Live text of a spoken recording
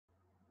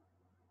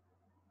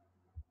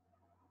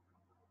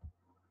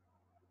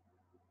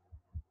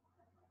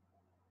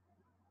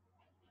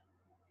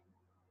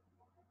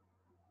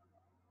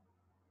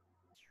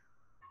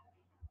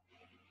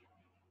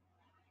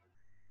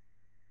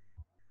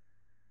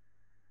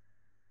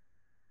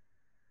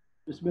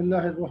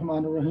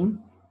Bismillahirrahmanirrahim.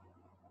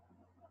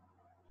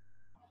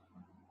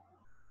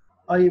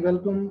 I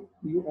welcome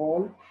you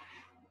all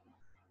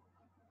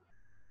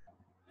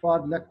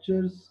for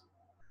lectures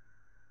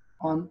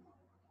on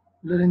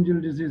laryngeal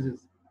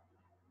diseases.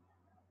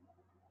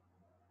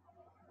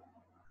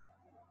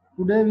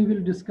 Today we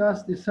will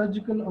discuss the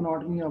surgical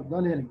anatomy of the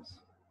larynx.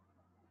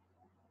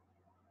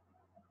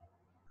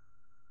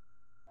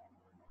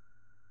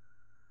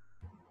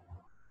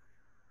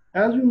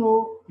 As you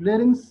know,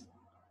 larynx,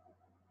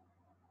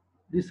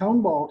 the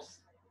sound box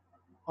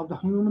of the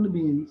human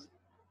beings,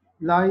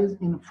 lies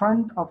in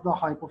front of the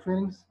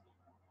hypopharynx,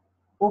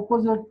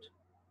 opposite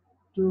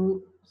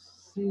to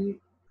C3,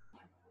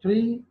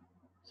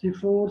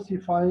 C4,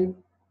 C5,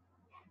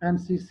 and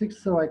C6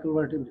 cervical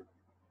vertebrae.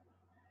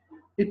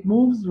 It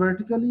moves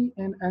vertically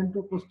and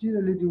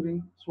anteroposteriorly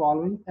during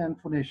swallowing and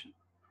phonation.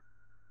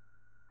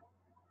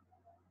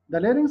 The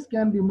larynx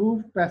can be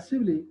moved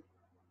passively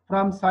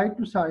from side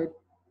to side,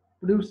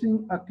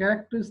 producing a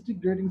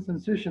characteristic grating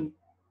sensation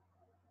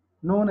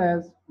known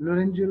as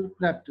laryngeal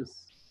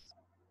practice.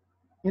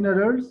 In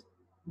adults,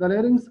 the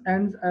larynx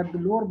ends at the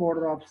lower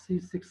border of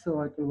C6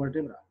 cervical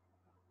vertebra.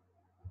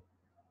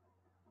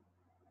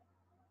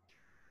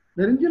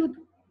 Laryngeal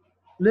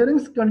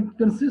larynx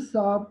consists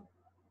of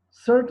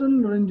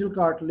certain laryngeal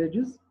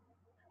cartilages,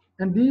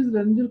 and these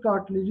laryngeal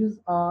cartilages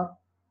are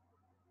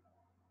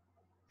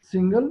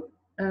single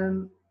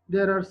and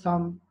there are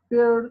some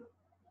paired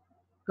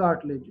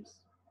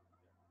cartilages.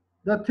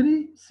 The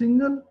three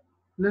single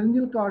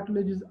laryngeal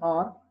cartilages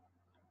are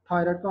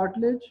thyroid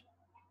cartilage,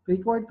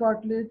 cricoid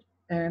cartilage,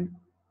 and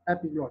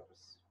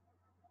epiglottis.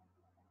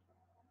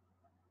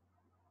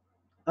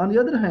 On the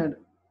other hand,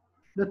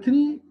 the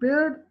three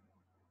paired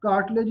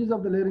cartilages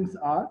of the larynx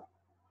are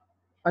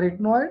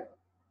arytenoid,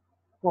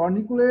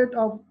 corniculate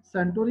of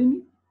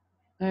Santorini,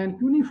 and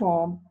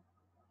cuneiform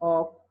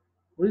of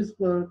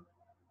Risberg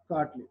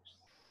cartilage.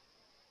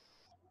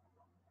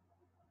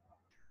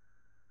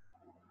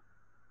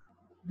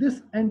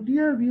 This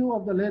anterior view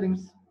of the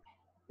larynx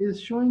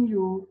is showing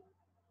you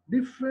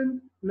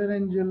different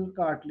laryngeal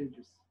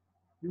cartilages.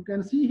 You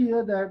can see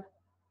here that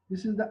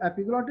this is the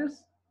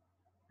epiglottis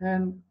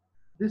and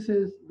this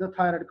is the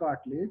thyroid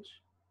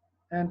cartilage,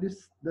 and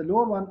this the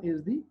lower one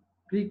is the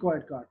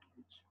cricoid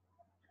cartilage.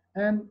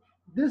 And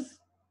this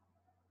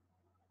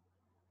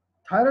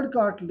thyroid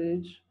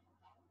cartilage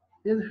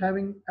is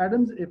having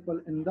Adam's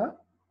apple in the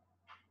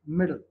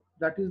middle,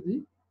 that is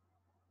the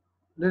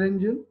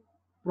laryngeal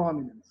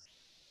prominence.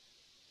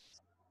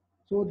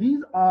 So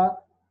these are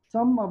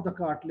some of the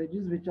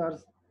cartilages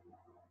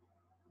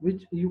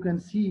which you can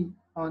see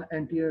on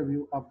anterior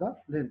view of the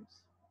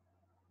larynx.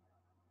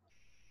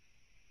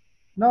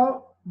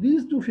 Now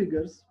these two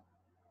figures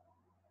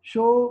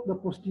show the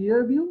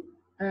posterior view,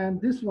 and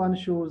this one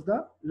shows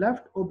the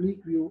left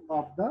oblique view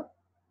of the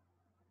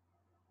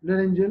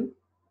laryngeal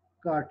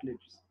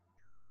cartilages.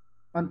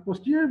 On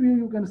posterior view,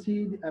 you can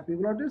see the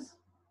epiglottis,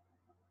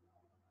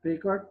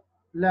 cricoid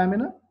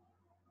lamina,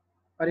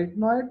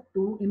 arytenoid,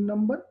 2 in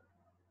number,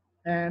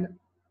 and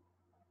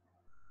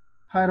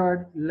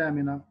thyroid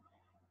lamina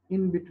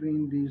in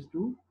between these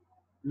two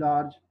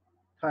large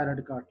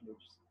thyroid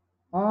cartilages.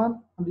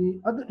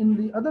 In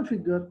the other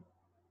figure,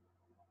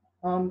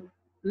 on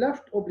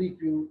left oblique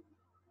view,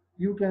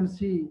 you can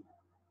see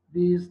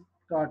these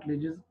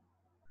cartilages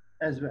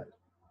as well.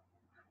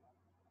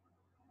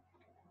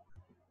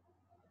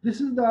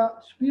 This is the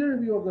superior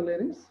view of the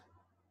larynx,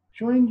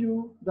 showing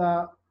you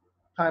the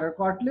thyroid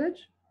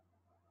cartilage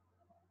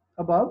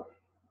above,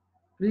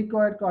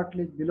 cricoid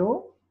cartilage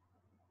below.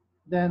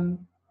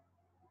 Then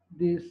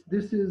this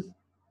is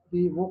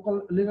the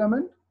vocal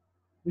ligament,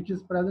 which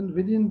is present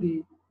within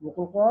the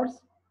vocal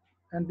cords,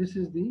 and this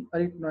is the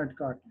arytenoid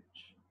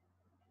cartilage.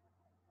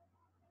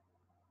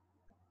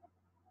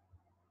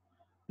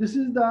 This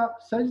is the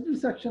sagittal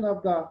section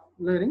of the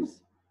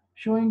larynx,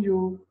 showing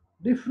you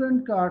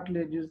different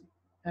cartilages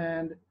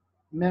and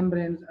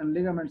membranes and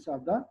ligaments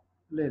of the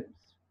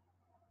larynx.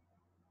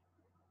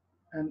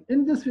 And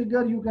in this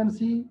figure, you can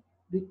see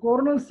the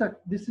coronal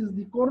this is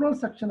the coronal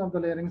section of the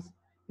larynx,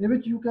 in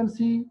which you can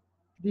see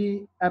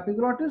the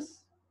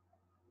epiglottis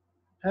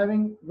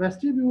having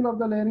vestibule of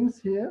the larynx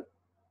here,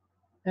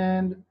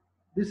 and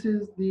this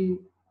is the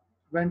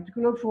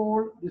ventricular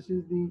fold, this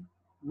is the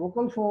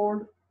vocal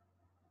fold,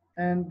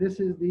 and this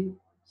is the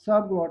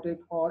subglottic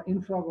or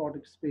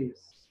infraglottic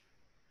space.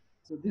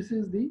 So this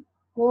is the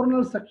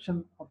coronal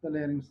section of the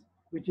larynx,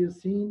 which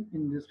is seen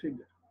in this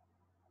figure.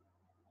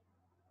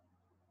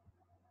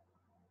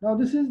 Now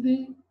this is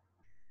the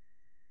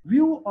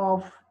view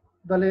of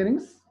the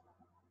larynx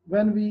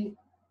when we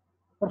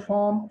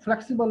perform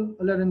flexible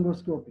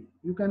laryngoscopy.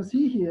 You can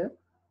see here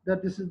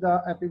that this is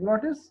the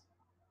epiglottis.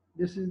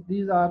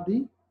 These are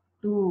the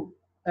two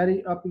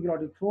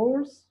epiglottic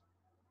folds,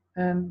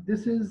 and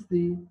this is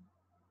the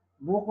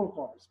vocal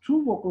cords,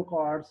 true vocal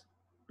cords,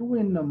 2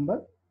 in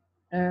number,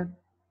 and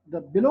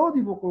below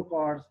the vocal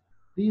cords,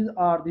 these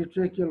are the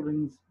tracheal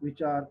rings,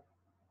 which are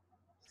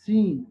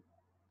seen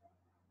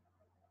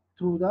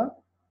through the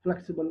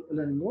flexible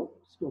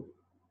laryngoscopy.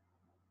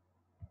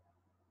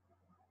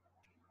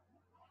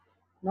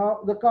 Now,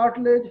 the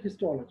cartilage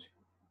histology.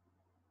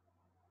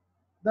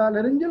 The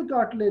laryngeal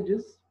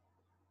cartilages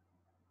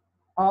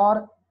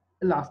are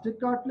elastic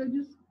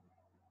cartilages,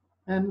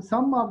 and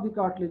some of the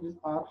cartilages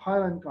are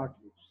hyaline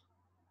cartilages.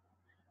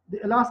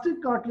 The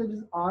elastic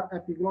cartilages are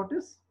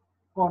epiglottis,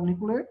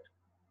 corniculate,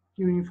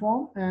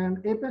 cuneiform,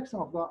 and apex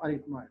of the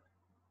arytenoid.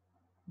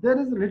 There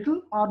is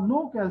little or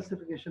no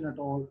calcification at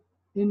all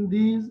in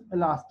these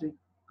elastic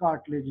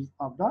cartilages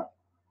of the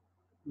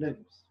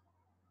larynx.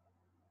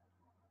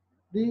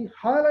 The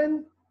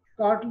hyaline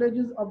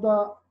cartilages of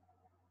the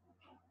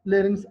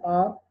larynx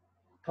are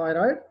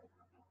thyroid,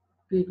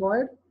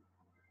 cricoid,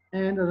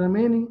 and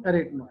remaining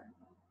arytenoid.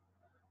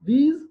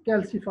 These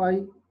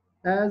calcify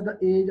as the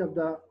age of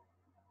the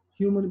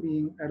human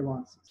being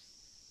advances.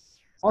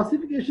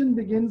 Ossification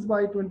begins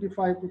by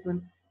 25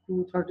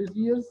 to 30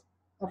 years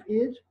of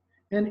age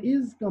and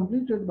is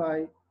completed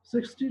by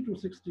 60 to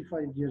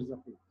 65 years of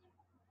age.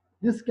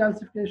 This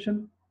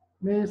calcification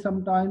may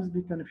sometimes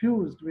be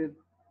confused with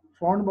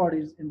foreign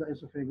bodies in the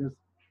esophagus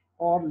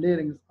or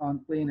larynx on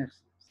plain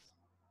x-rays.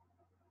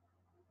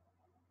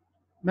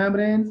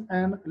 Membranes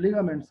and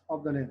ligaments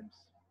of the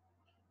larynx.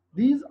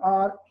 These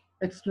are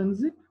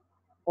extrinsic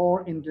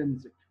or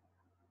intrinsic.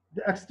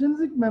 The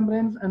extrinsic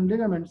membranes and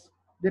ligaments,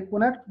 they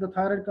connect the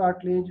thyroid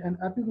cartilage and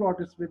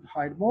epiglottis with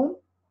hide bone,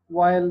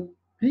 while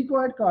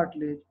cricoid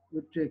cartilage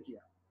with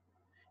trachea.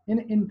 In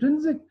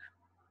intrinsic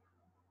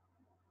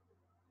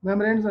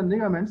membranes and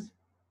ligaments,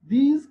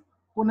 these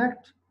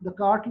connect the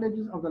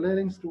cartilages of the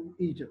larynx to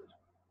each other.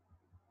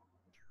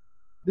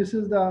 This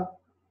is the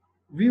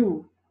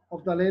view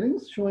of the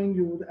larynx showing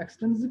you the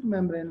extrinsic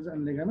membranes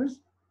and ligaments.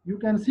 You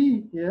can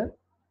see here,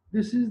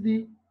 this is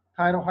the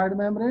thyroid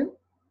membrane,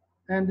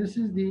 and this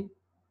is the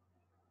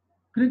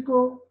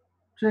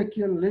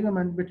cricotracheal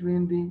ligament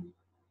between the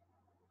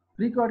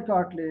cricoid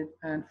cartilage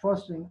and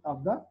first ring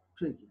of the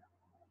trachea.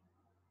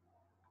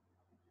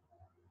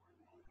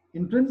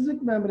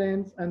 Intrinsic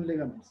membranes and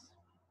ligaments.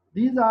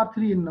 These are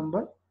three in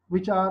number,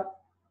 which are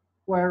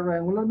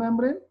quadrangular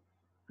membrane,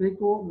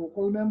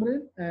 cricovocal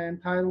membrane,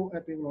 and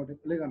thyroepiglottic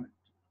ligament.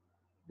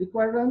 The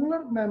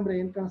quadrangular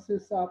membrane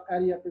consists of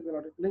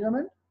aryepiglottic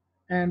ligament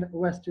and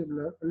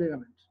vestibular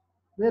ligament,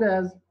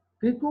 whereas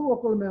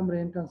cricovocal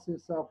membrane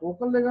consists of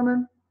vocal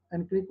ligament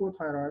and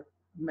cricothyroid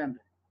membrane.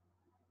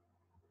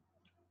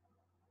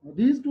 Now,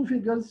 these two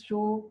figures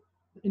show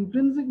the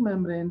intrinsic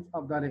membranes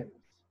of the larynx.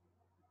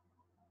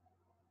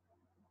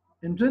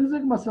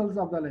 Intrinsic muscles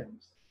of the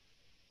larynx.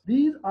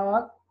 These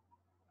are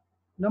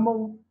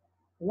number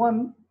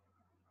one,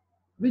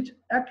 which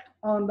act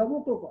on the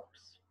vocal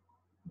cords.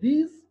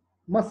 These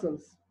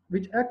muscles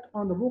which act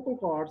on the vocal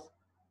cords,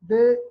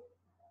 they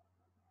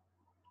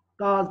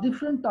cause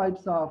different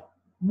types of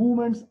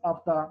movements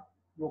of the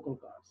vocal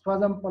cords. For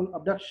example,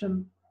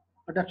 abduction,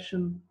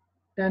 adduction,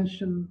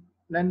 tension,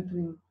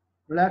 lengthening,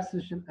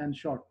 relaxation, and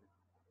shortening.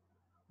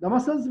 The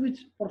muscles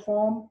which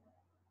perform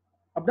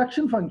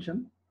abduction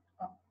function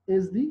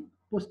is the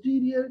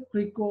posterior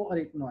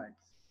cricoarytenoids.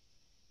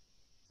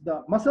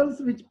 The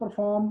muscles which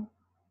perform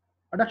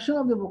adduction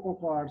of the vocal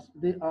cords,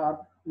 they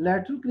are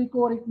lateral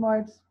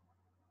cricoarytenoids,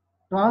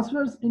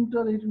 transverse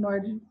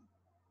interarytenoids,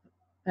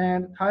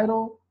 and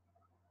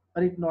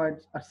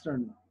thyroarytenoids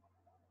external.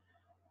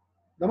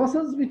 The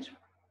muscles which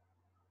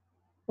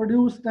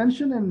produce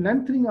tension and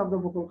lengthening of the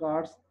vocal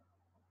cords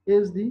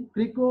is the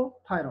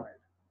cricothyroid,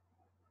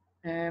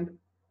 and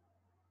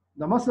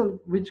the muscle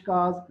which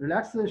cause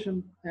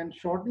relaxation and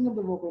shortening of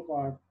the vocal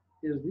cord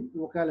is the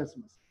vocalis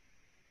muscle.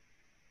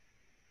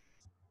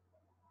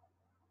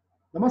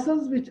 The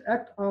muscles which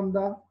act on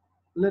the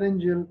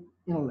laryngeal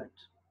inlet,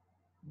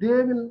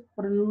 they will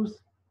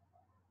produce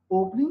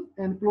opening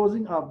and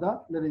closing of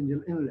the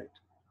laryngeal inlet.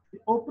 The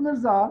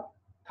openers are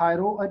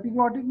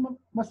thyroepiglottic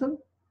muscle,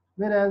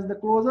 whereas the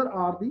closer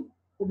are the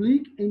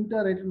oblique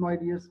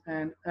interarytenoideus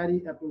and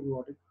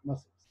aryepiglottic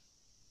muscles.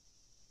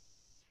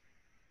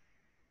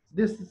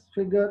 This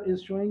figure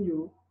is showing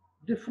you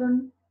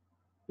different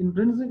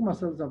intrinsic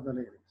muscles of the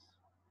larynx.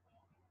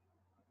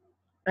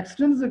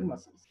 Extrinsic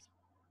muscles.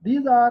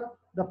 These are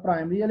the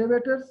primary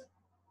elevators,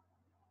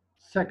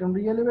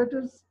 secondary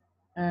elevators,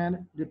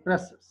 and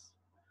depressors.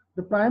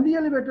 The primary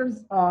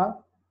elevators are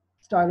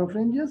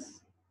stylopharyngeus,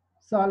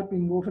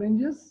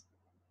 salpingopharyngeus,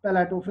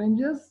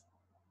 palatopharyngeus,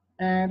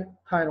 and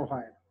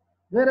thyroid,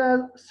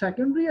 whereas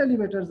secondary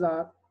elevators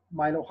are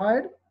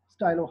mylohyoid,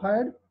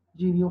 stylohyoid,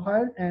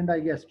 geniohyoid, and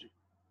digastric.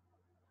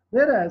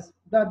 Whereas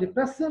the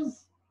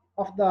depressors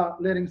of the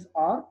larynx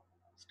are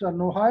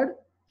sternohyoid,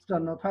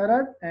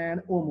 sternothyroid, and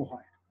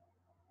omohyoid.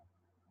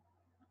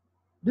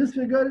 This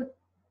figure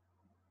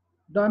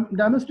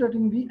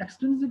demonstrating the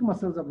extrinsic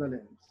muscles of the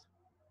larynx.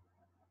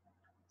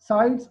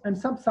 Sides and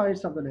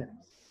subsides of the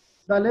larynx.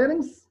 The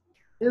larynx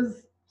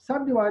is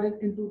subdivided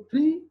into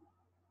three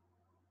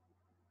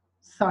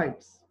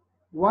sides.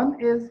 One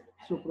is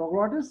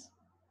supraglottis,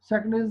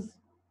 second is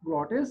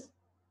glottis,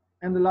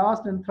 and the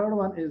last and third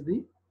one is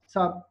the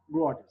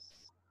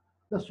subglottis.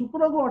 The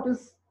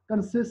supraglottis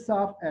consists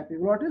of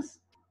epiglottis,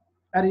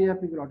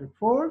 aryepiglottic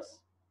folds,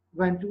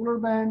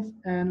 ventricular bands,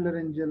 and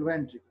laryngeal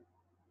ventricle.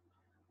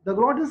 The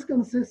glottis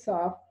consists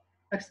of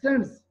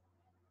extends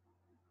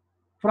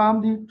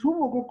from the true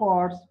vocal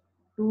cords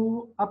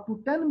to up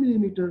to 10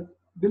 millimeter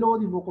below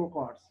the vocal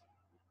cords,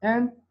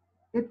 and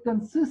it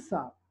consists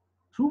of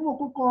true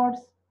vocal cords,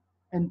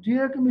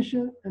 anterior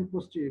commissure, and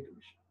posterior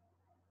commissure.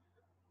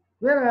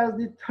 Whereas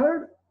the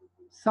third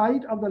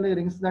side of the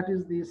larynx, that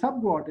is the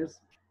subglottis,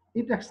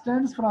 it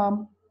extends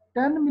from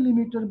 10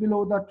 millimeter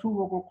below the true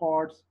vocal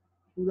cords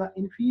to the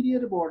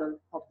inferior border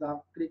of the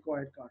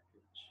cricoid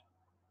cartilage.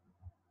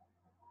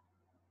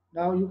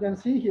 Now you can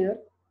see here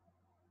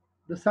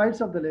the sides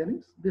of the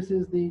larynx. This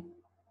is the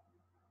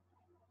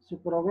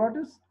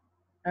supraglottis,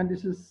 and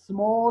this is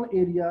small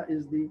area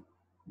is the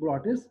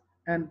glottis,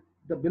 and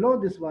the below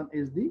this one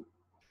is the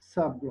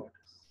subglottis.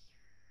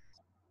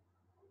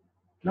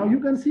 Now you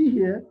can see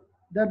here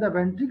that the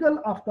ventricle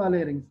of the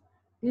larynx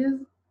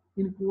is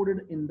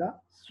included in the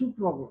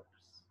supraglottis.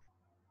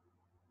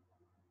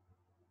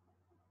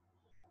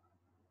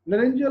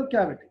 Laryngeal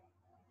cavity.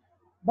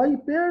 By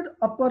paired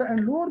upper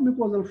and lower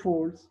mucosal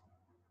folds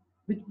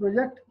which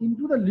project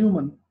into the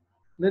lumen,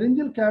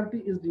 laryngeal cavity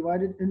is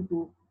divided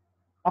into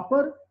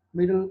upper,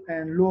 middle,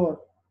 and lower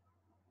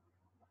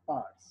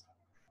parts.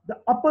 The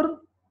upper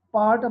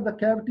part of the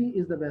cavity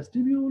is the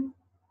vestibule,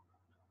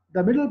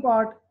 the middle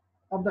part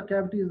of the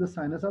cavity is the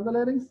sinus of the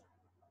larynx,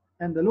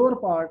 and the lower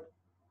part,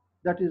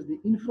 that is the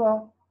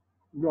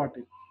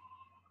infraglottic.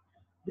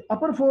 The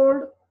upper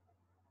fold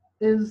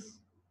is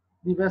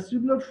the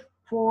vestibular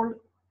fold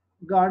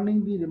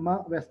guarding the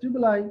rima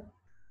vestibuli,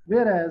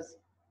 whereas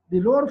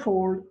the lower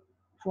fold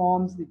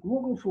forms the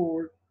vocal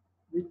fold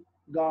which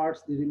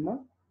guards the rima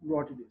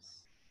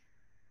glottidis.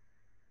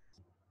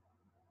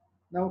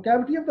 Now,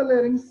 cavity of the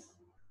larynx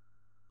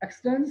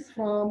extends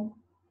from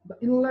the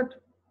inlet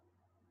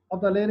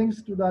of the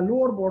larynx to the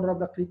lower border of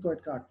the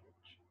cricoid cartilage.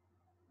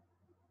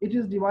 It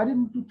is divided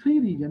into three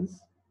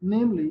regions,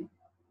 namely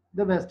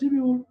the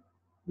vestibule,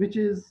 which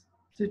is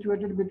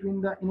situated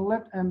between the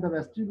inlet and the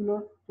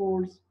vestibular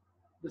folds.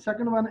 The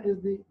second one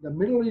is the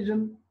middle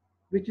region,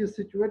 which is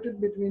situated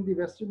between the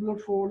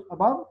vestibular folds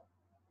above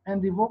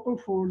and the vocal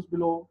folds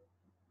below.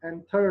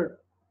 And third,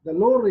 the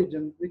lower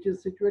region, which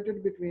is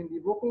situated between the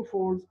vocal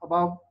folds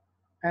above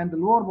and the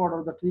lower border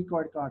of the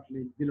cricoid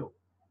cartilage below.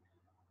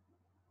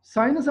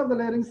 Sinus of the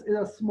larynx is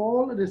a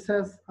small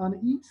recess on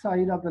each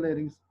side of the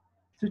larynx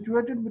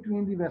situated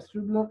between the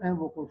vestibular and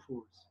vocal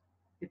folds.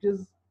 It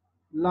is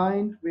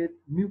lined with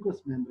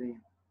mucous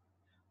membrane.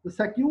 The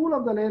saccule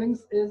of the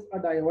larynx is a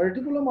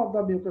diverticulum of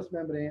the mucous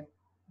membrane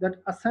that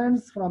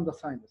ascends from the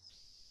sinus.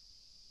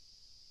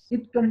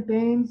 It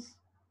contains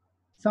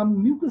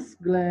some mucous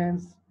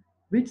glands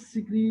which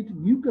secrete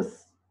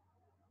mucus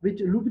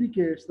which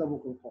lubricates the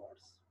vocal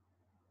cords.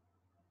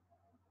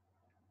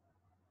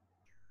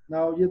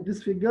 Now,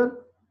 this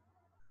figure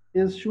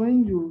is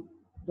showing you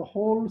the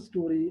whole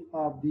story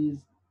of these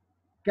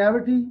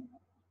cavity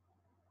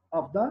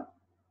of the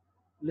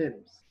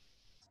larynx.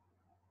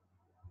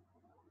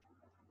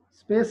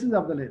 Spaces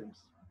of the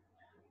larynx.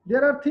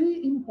 There are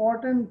three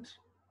important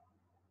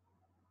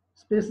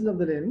spaces of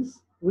the larynx,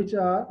 which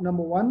are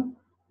number one,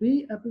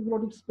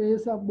 pre-epiglottic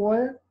space of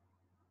Boyer,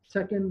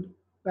 second,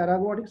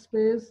 paraglottic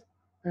space,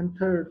 and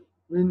third,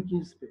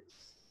 Larynx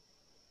space.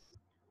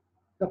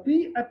 The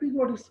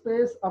pre-epiglottic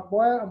space of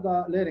Boyer of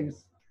the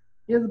larynx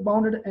is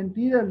bounded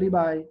anteriorly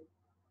by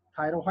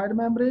thyroid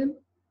membrane,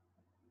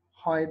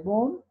 hyoid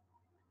bone,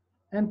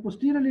 and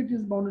posteriorly it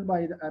is bounded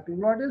by the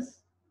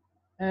epiglottis,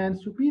 and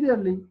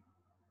superiorly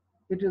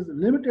it is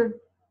limited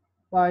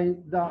by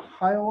the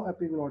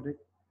hyoepiglottic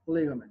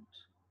ligament.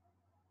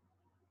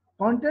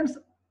 Contents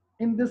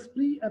in this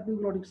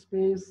pre-epiglottic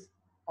space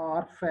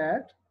are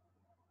fat,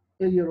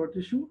 areolar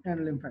tissue,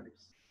 and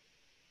lymphatics.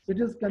 It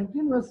is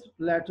continuous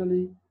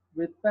laterally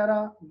with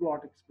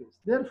paraglottic space.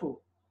 Therefore,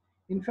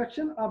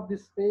 infection of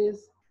this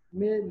space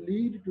may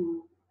lead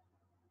to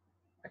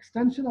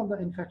extension of the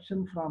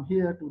infection from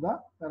here to the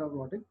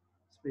paraglottic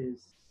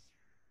space.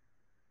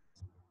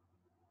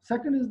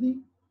 Second is the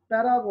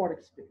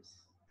paraglottic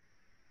space.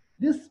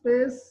 This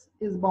space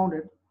is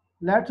bounded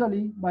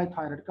laterally by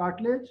thyroid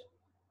cartilage,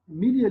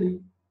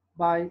 medially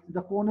by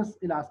the conus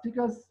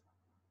elasticus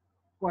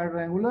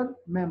quadrangular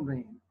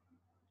membrane.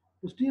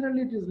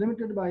 Posteriorly, it is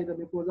limited by the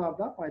mucosa of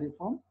the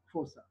pyriform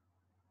fossa.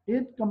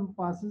 It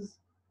compasses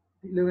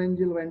the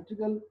laryngeal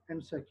ventricle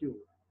and saccule.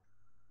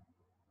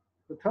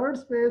 The third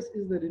space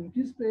is the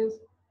Larynx space.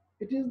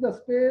 It is the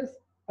space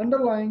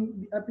underlying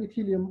the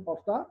epithelium of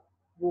the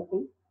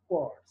vocal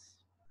cords.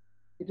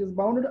 It is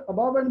bounded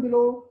above and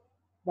below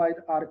by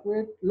the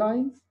arcuate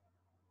lines.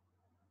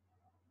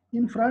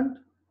 In front,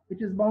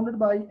 it is bounded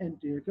by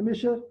anterior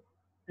commissure,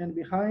 and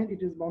behind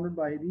it is bounded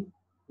by the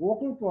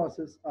vocal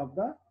process of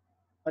the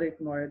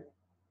arytenoid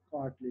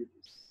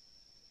cartilages.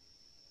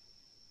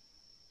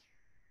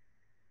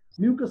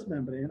 Mucous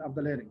membrane of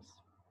the larynx.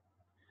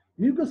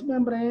 Mucous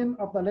membrane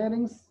of the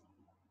larynx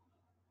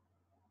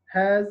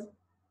has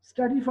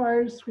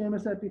stratified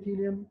squamous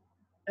epithelium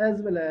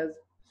as well as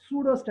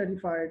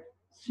pseudostratified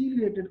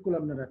ciliated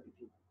columnar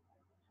epithelium.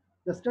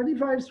 The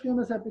stratified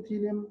squamous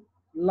epithelium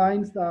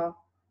lines the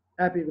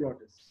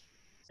epiglottis,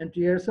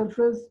 anterior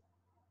surface,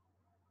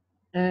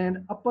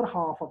 and upper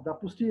half of the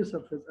posterior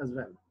surface as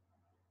well.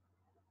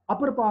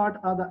 Upper part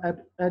are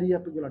the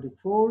aryepiglottic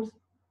folds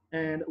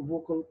and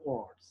vocal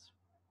cords.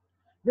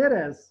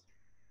 Whereas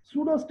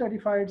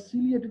pseudostratified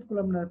ciliated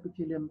columnar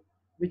epithelium,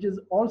 which is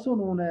also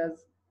known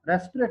as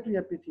respiratory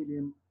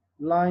epithelium,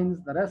 lines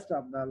the rest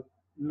of the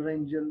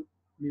laryngeal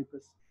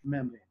mucous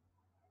membrane.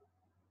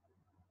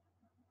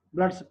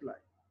 Blood supply.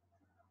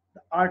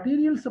 The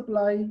arterial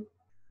supply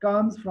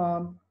comes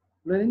from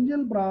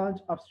laryngeal branch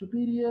of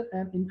superior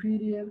and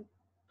inferior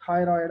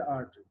thyroid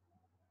artery.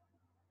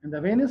 And the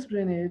venous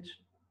drainage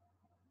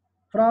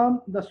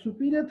from the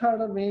superior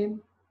thyroid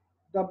vein,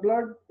 the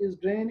blood is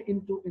drained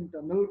into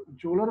internal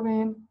jugular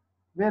vein,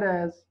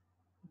 whereas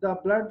the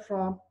blood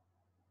from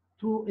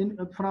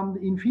the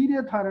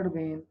inferior thyroid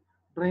vein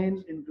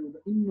drains into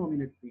the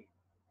innominate vein.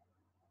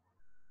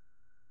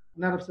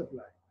 Nerve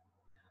supply.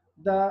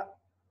 The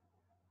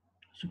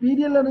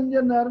superior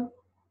laryngeal nerve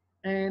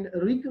and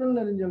recurrent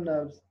laryngeal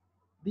nerves,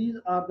 these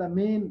are the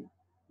main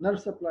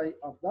nerve supply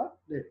of the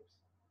larynx.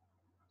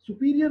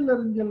 Superior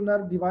laryngeal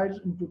nerve divides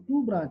into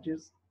two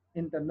branches,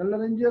 internal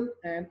laryngeal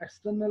and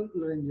external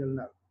laryngeal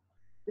nerve.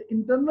 The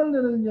internal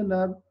laryngeal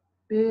nerve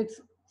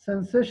takes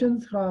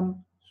sensations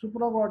from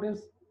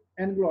supraglottis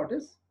and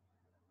glottis,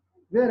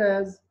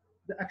 whereas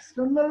the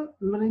external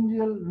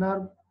laryngeal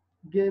nerve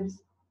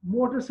gives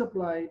motor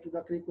supply to the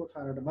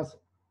cricothyroid muscle.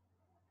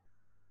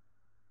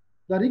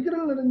 The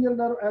recurrent laryngeal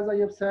nerve, as I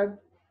have said,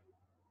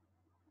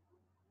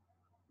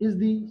 is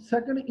the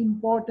second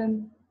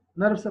important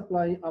nerve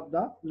supply of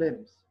the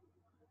larynx.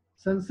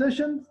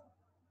 Sensations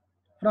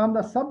from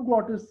the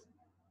subglottis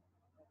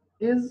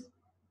is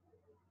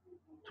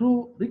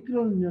through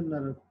recurrent laryngeal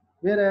nerve,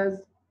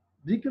 whereas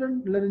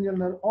recurrent laryngeal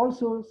nerve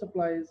also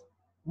supplies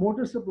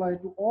motor supply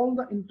to all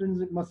the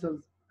intrinsic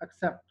muscles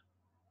except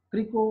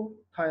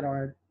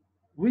cricothyroid,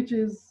 which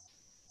is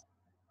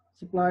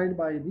supplied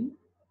by the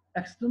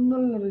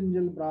external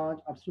laryngeal branch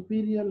of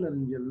superior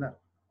laryngeal nerve.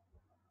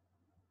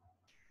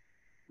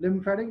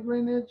 Lymphatic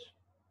drainage.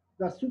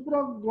 The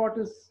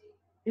supraglottis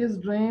is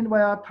drained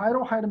via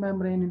thyroid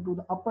membrane into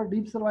the upper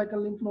deep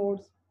cervical lymph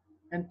nodes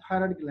and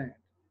thyroid gland,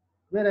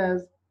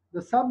 whereas the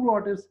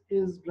subglottis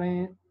is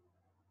drained,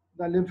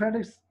 the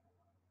lymphatics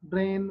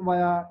drain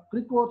via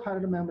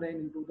cricothyroid membrane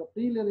into the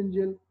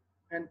prelaryngeal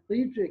and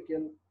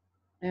pretracheal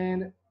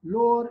and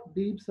lower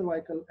deep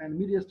cervical and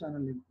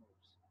mediastinal lymph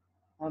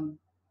nodes.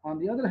 On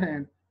the other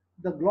hand,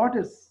 the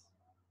glottis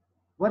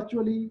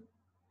virtually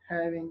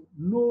having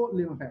no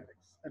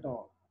lymphatics at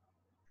all.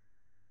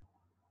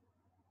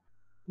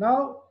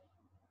 Now,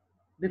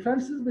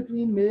 differences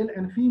between male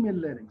and female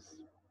larynx.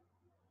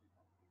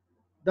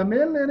 The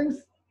male larynx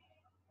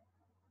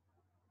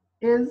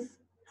is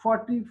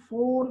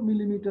 44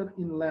 millimeter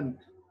in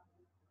length,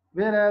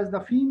 whereas the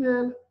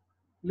female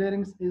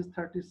larynx is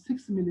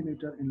 36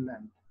 millimeter in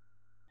length.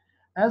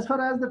 As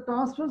far as the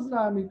transverse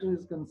diameter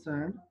is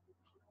concerned,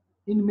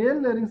 in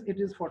male larynx it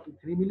is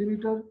 43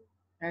 millimeter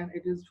and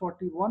it is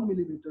 41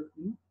 millimeter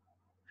in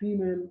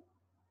female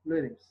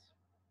larynx.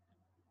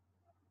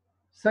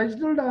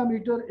 Sagittal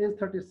diameter is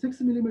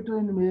 36 millimeter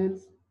in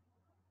males,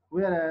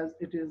 whereas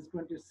it is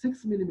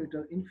 26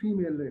 millimeter in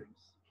female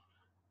larynx.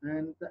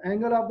 And the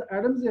angle of the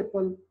Adam's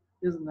apple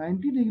is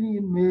 90-degree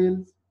in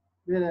males,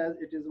 whereas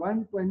it is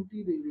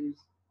 120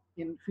 degrees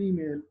in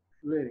female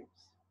larynx.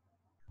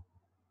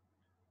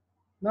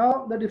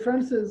 Now the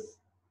differences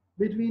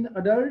between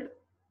adult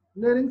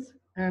larynx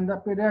and the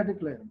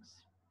pediatric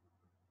larynx.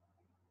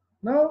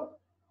 Now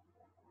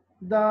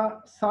the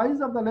size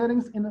of the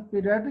larynx in a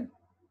pediatric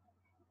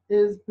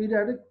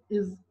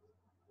is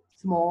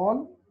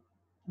small,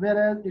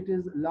 whereas it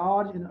is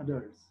large in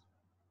adults.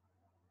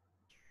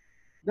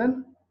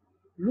 Then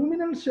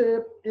luminal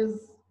shape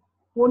is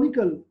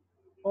conical,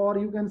 or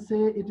you can say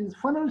it is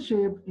funnel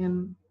shaped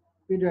in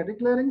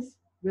pediatric larynx,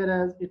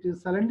 whereas it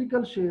is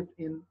cylindrical shaped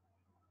in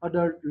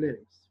adult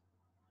larynx.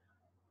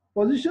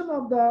 Position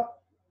of the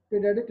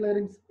pediatric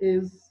larynx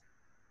is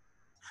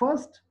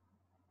first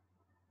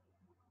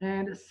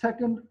and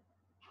second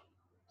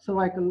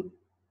cervical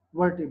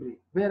vertebrae,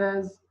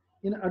 whereas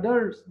in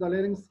adults the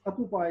larynx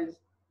occupies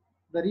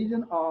the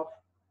region of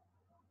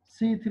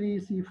C3,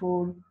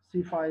 C4,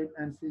 C5,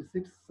 and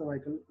C6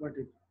 cervical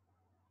vertebrae.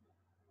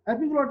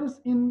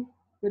 Epiglottis in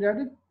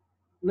pediatric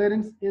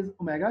larynx is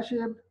omega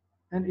shaped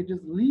and it is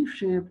leaf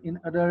shaped in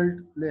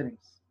adult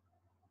larynx.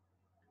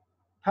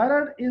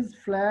 Thyroid is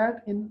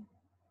flat in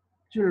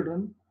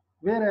children,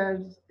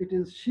 whereas it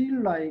is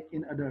shield-like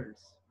in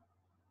adults.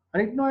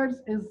 Arytenoids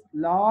is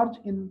large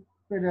in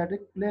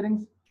pediatric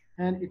larynx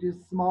and it is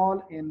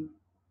small in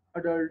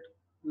adult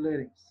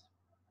larynx.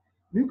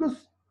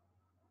 Mucus,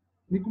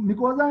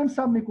 mucosa and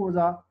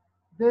submucosa,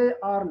 they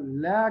are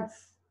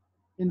lax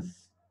in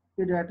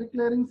pediatric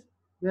larynx,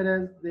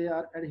 whereas they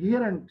are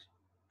adherent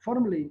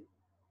firmly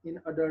in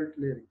adult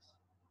larynx.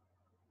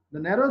 The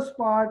narrowest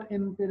part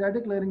in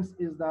pediatric larynx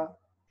is the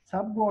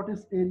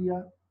subglottis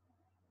area,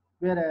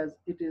 whereas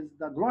it is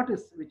the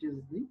glottis which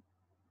is the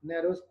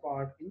narrowest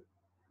part in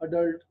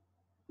adult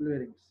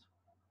larynx.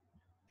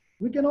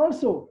 We can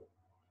also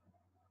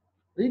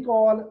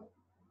recall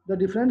the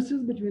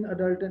differences between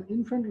adult and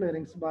infant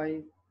larynx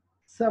by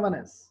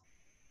 7S.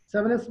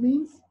 7S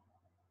means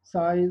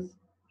size,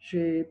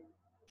 shape,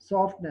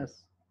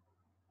 softness,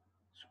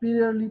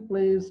 superiorly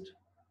placed,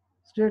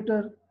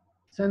 stator,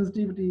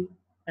 sensitivity,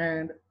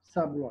 and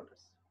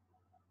subglottis.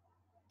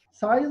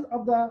 Size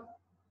of the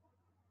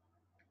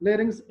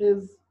larynx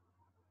is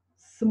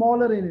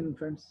smaller in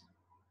infants.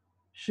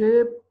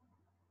 Shape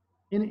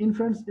in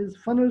infants is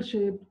funnel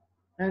shaped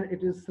and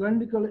it is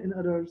cylindrical in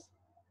adults.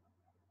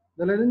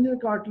 The laryngeal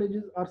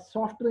cartilages are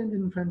softer in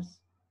infants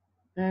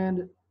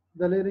and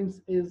the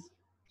larynx is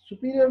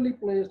superiorly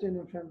placed in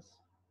infants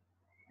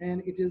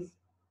and it is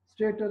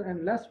straighter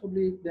and less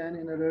oblique than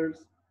in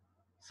adults.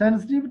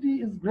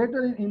 Sensitivity is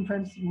greater in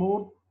infants,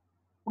 more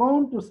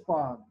prone to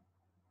spasm.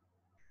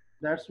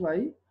 That's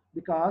why,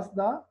 because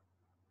the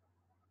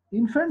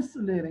infant's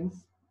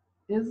larynx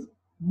is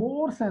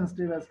more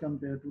sensitive as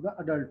compared to the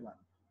adult one.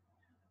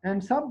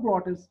 And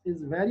subglottis is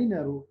very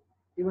narrow.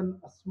 Even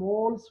a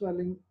small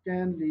swelling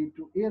can lead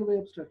to airway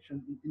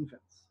obstruction in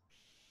infants.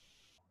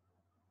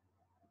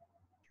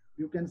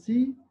 You can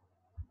see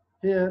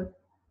here,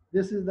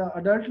 this is the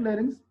adult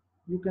larynx.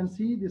 You can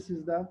see this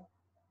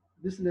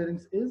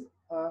larynx is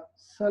a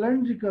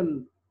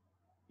cylindrical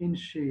in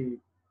shape,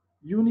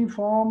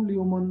 uniform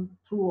lumen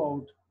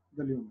throughout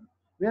the lumen.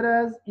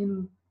 Whereas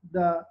in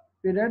the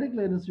pediatric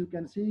larynx, you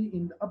can see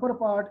in the upper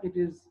part it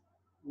is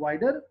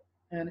wider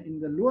and in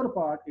the lower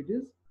part it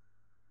is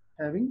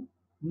having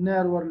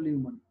narrower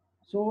lumen.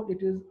 So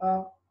it is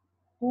a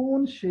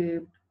cone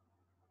shaped,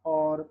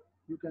 or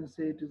you can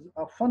say it is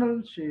a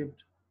funnel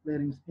shaped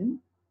larynx in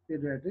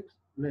pediatric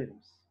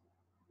larynx.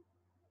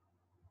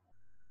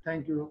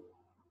 Thank you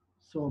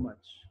so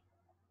much.